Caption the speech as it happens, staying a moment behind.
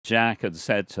Jack had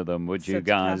said to them, would you Said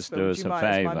to guys Casper, do "Would us you a mind?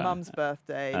 It's favour? my mum's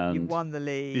birthday. You won the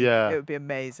league. Yeah. It would be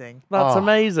amazing." That's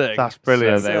amazing. That's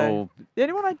brilliant. So they all... The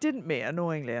only one I didn't meet,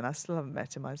 annoyingly, and I still haven't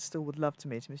met him, I still would love to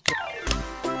meet him, is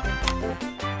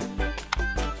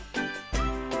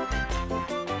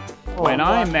When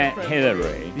I met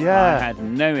Hilary, Yeah. I had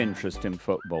no interest in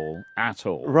football at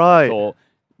all. Right. I thought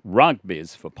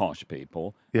rugby's for posh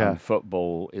people, Yeah. and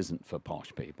football isn't for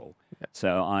posh people.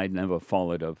 So I never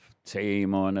followed a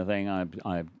team or anything. I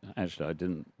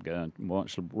didn't go and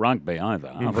watch rugby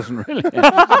either. I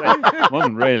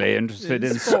wasn't really interested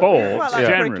in sports quite like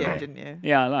generally. cricket, didn't you?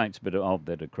 Yeah, I liked a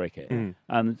bit of cricket.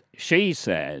 And she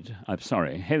said,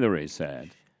 Hilary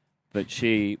said, that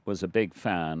she was a big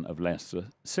fan of Leicester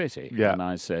City. Yeah. And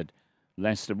I said,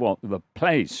 Leicester what? The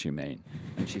place, you mean?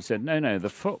 And she said, no, the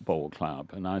football club.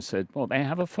 And I said, well, they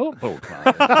have a football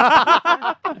club.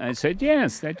 And I said,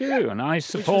 yes, they do, and I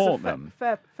support them.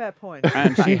 Fair point.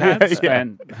 And she had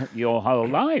spent your whole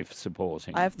life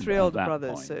supporting. I have 3 at older that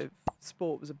brothers, point. so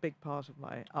sport was a big part of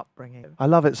my upbringing. I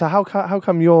love it. So how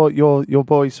come your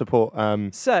boys support?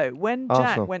 So when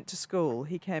Arsenal. Jack went to school,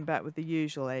 he came back with the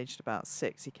usual, aged about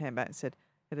 6. He came back and said,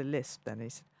 he had a lisp then, he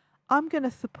said, "I'm going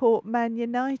to support Man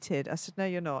United." I said, "No,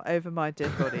 you're not. Over my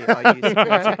dead body, are you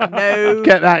supporting?" No.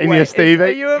 Get that in way. you, Stevie. Are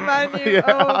you a Man U? Yeah.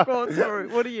 Oh, God, sorry.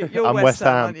 What are you? You're I'm West West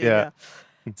Ham, aren't you? yeah.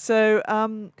 So,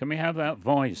 Can we have that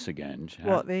voice again, Jack?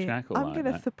 what the? Jack will I'm like going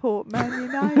to that. support Man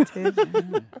United. I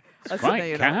said, "No, Quite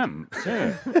you're not." camp,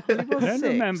 too. Well, he I was don't 6.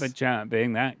 remember Jack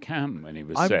being that camp when he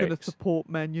was I'm 6. going to support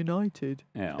Man United.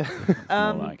 Yeah, that's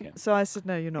more like it. So I said,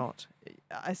 "No, you're not."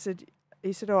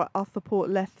 He said, "Oh, I'll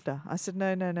support Leicester." I said,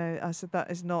 "No. I said,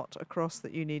 that is not a cross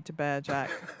that you need to bear,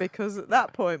 Jack." Because at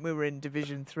that point we were in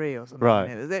Division 3 or something. Right.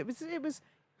 It was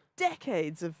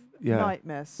decades of Yeah.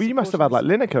 nightmares. Well, you must have had like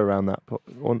Lineker around that.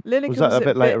 Lineker was that a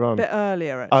bit later on? bit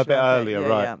earlier, Oh, actually. a bit I think. earlier, Yeah,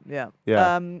 right. Yeah.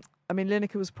 Yeah. I mean,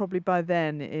 Lineker was probably by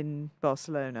then in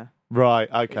Barcelona. Right.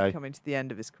 Okay. Coming to the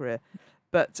end of his career.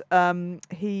 But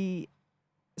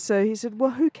so he said,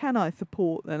 "Well, who can I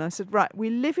support then?" I said, "Right, we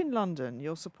live in London.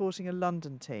 You're supporting a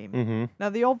London team." Mm-hmm. Now,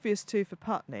 the obvious 2 for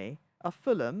Putney are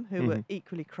Fulham, who were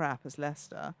equally crap as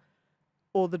Leicester,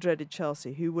 or the dreaded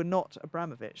Chelsea, who were not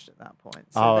Abramovich at that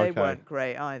point. So they weren't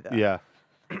great either. Yeah.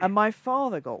 And my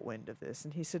father got wind of this,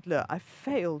 and he said, "Look, I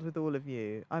failed with all of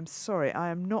you. I'm sorry. I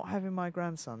am not having my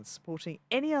grandsons supporting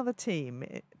any other team,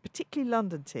 particularly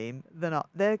London team,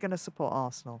 they're going to support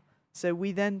Arsenal." So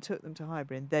we then took them to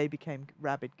Highbury, and they became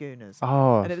rabid Gooners.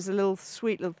 Oh. And it was a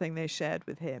sweet little thing they shared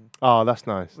with him. Oh, that's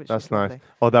nice. Which That's was nice. lovely.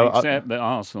 Although Except that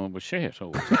Arsenal was shit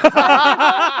all the time.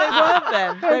 They weren't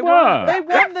then. They were. They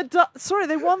won the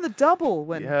they won the double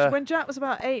when Yeah. Jack was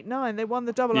about 8, 9. They won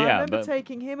the double. I Yeah, remember but-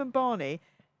 taking him and Barney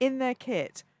in their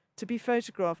kit to be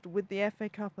photographed with the FA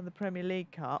Cup and the Premier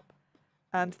League Cup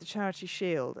and the Charity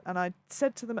Shield. And I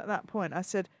said to them at that point, I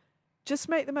said, "Just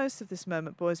make the most of this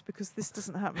moment, boys, because this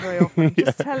doesn't happen very often. I'm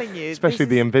just telling you." especially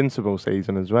the Invincible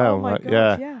season as well. Oh my like, God,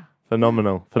 yeah. yeah.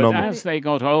 Phenomenal. But Phenomenal. as they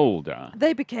got older,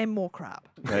 They became more crap.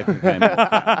 they became more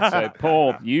crap. So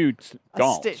poor, I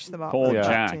got stitched them up. poor with that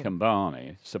Jack team. and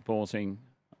Barney supporting.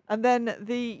 And then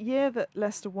the year that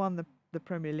Leicester won the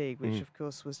Premier League, which of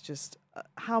course was just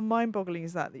how mind-boggling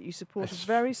is that you support a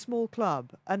very small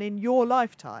club, and in your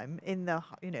lifetime, in the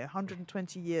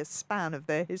 120-year span of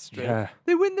their history, Yeah.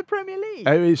 they win the Premier League.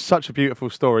 It was such a beautiful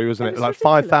story, wasn't It it? was Like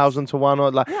ridiculous. 5,000 to 1.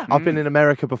 Or like Yeah. I've been in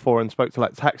America before and spoke to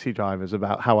like taxi drivers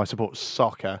about how I support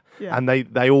soccer, Yeah. and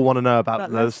they all want to know about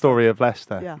About the Leicester. story of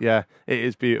Leicester. Yeah. It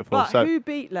is beautiful. But So who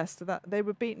beat Leicester? That they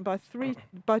were beaten by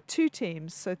two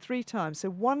teams, so 3 times. So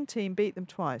one team beat them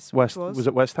twice. Which was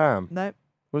it West Ham? No,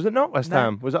 Was it not West No.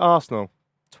 Ham? Was it Arsenal?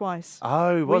 twice.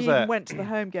 Oh, was we even it? went to the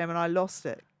home game and I lost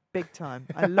it big time.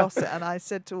 I lost it, and I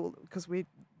said to all, because the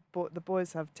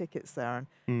boys have tickets there,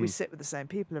 and we sit with the same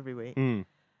people every week. Mm.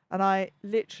 And I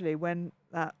literally, when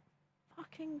that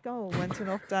fucking goal went in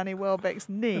off Danny Welbeck's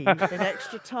knee in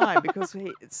extra time, because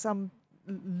some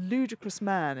ludicrous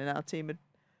man in our team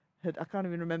had, I can't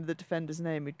even remember the defender's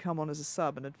name, who'd come on as a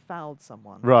sub and had fouled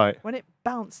someone. Right. When it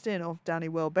bounced in off Danny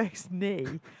Welbeck's knee,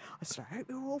 I said, "I hope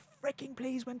you're all freaking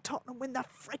pleased when Tottenham win the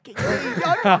freaking league.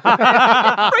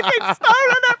 Freaking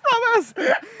stolen it from us."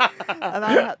 And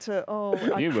I had to,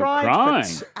 I You were cried crying.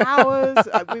 for hours.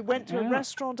 We went to a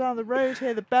restaurant down the road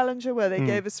here, the Bellinger, where they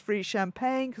gave us free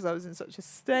champagne because I was in such a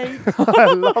state.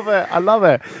 I love it. I love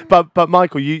it. But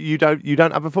Michael, you don't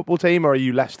have a football team, or are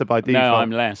you Leicester by default? No,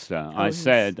 I'm Leicester. I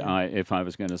said if I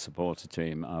was going to support a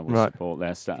team, I would Right. support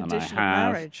Leicester, and I Condition of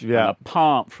have. marriage. Yeah. And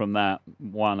apart from that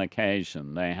one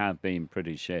occasion, they have been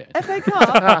pretty shit. FA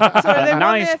Cup. Sorry, they Nice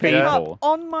won the FA Cup people.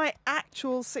 on my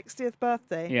actual 60th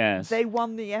birthday. Yes. They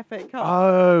won the FA Cup.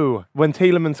 Oh, when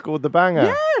Thielemann scored the banger.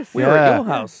 Yes. We were at your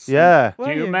house. Yeah. Were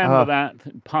Do you you? remember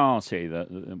that party that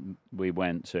we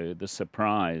went to? The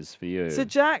surprise for you. So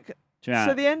Jack. Jack,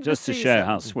 so the end of just the to show season-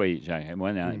 how sweet Jack is,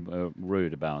 when I were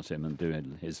rude about him and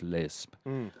doing his lisp,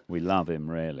 we love him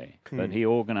really. But he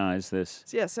organised this.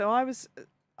 So I was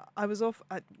off.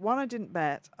 I didn't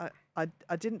bet.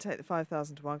 I didn't take the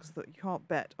 5,000 to 1 because I thought you can't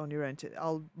bet on your own.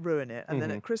 I'll ruin it. And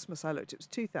then at Christmas I looked. It was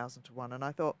 2,000 to 1, and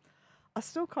I thought I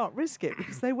still can't risk it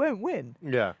because they won't win.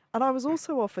 Yeah. And I was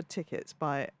also offered tickets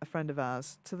by a friend of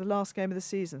ours to the last game of the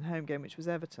season, home game, which was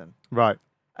Everton. Right.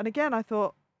 And again, I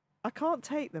thought, I can't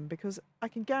take them because I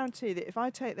can guarantee that if I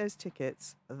take those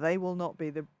tickets, they will not be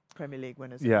the Premier League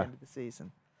winners at the end of the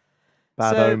season.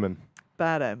 Bad So- omen.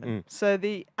 Bad omen. So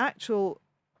the actual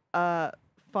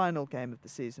final game of the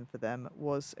season for them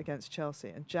was against Chelsea,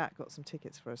 and Jack got some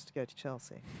tickets for us to go to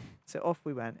Chelsea. So off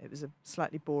we went. It was a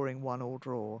slightly boring 1-1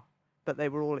 draw, but they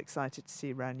were all excited to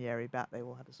see Ranieri back. They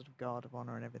all had a sort of guard of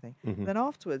honour and everything. Then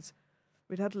afterwards,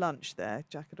 we'd had lunch there.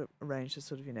 Jack had arranged a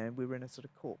sort of, we were in a sort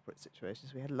of corporate situation,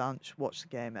 so we had lunch, watched the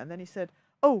game, and then he said,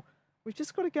 "Oh, we've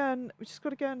just got to go and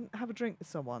have a drink with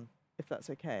someone, if that's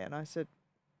okay." And I said,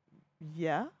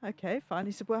 "Yeah, okay, fine."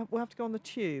 He said, "Well, we'll have to go on the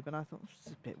tube," and I thought, "This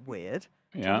is a bit weird."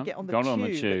 Yeah, get on the got on the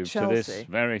tube at tube to this Chelsea.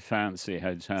 very fancy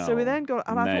hotel. So we then got,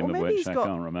 and the I thought, name well, of maybe which he's I got.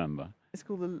 can't remember. It's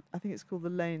called I think it's called the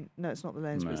Lane. No, it's not the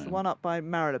Lanes, but it's the No. one up by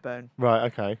Marylebone. Right.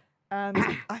 Okay. And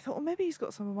I thought, well, maybe he's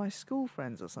got some of my school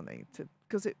friends or something,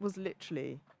 because it was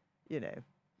literally,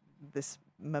 this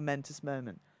momentous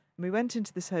moment. And we went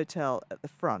into this hotel at the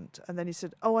front, and then he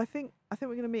said, "Oh, I think we're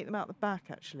going to meet them out the back,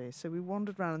 actually." So we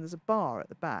wandered around, and there's a bar at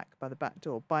the back, by the back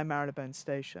door, by Marylebone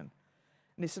Station.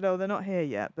 And he said, "Oh, they're not here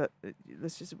yet, but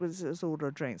let's order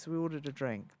a drink." So we ordered a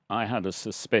drink. I had a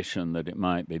suspicion that it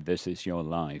might be "This Is Your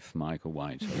Life," Michael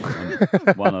Whitehall.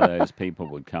 And one of those people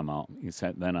would come up.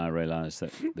 Except then I realised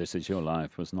that "This Is Your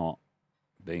Life" was not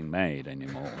being made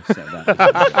anymore. So that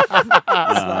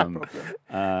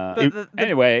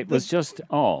anyway, it was just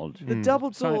odd. The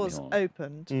double Slightly doors odd.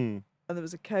 opened, and there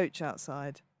was a coach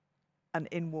outside, and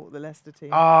in walked the Leicester team.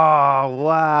 Oh,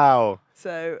 wow.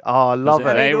 So I love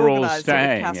They it. were all organised it with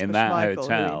staying Casper in that Schmeichel, who he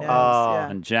hotel. knows, Oh. yeah.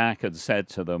 And Jack had said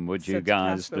to them, "Would you Said to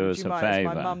guys Casper, do "Would us you a mind? It's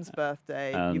favour?" my mum's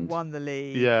birthday. You And- won the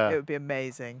league. Yeah. It would be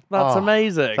amazing. That's Oh,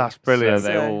 amazing. That's brilliant. So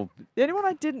they all. The only one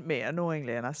I didn't meet,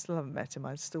 annoyingly, and I still haven't met him,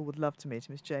 I still would love to meet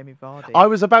him, is Jamie Vardy. I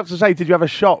was about to say, did you have a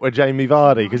shot with Jamie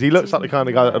Vardy? Because he looks like the kind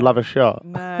of guy that would love a shot.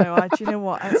 No, do you know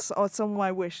what? It's on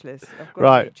my wish list. I've got to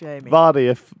Right. meet Jamie. Vardy,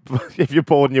 if you're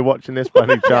bored and you're watching this by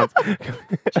any chance.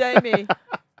 Jamie,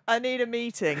 I need a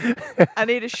meeting. I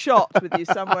need a shot with you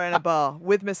somewhere in a bar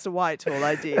with Mr. Whitehall,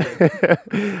 ideally.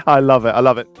 I love it. I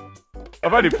love it.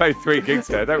 I've only played 3 gigs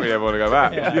there. Don't really ever want to go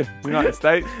back. United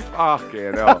States,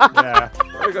 fucking hell. Yeah.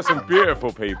 We've got some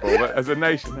beautiful people, but as a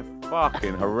nation, they're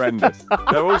fucking horrendous.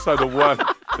 They're also the worst.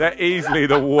 They're easily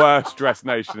the worst dressed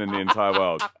nation in the entire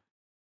world.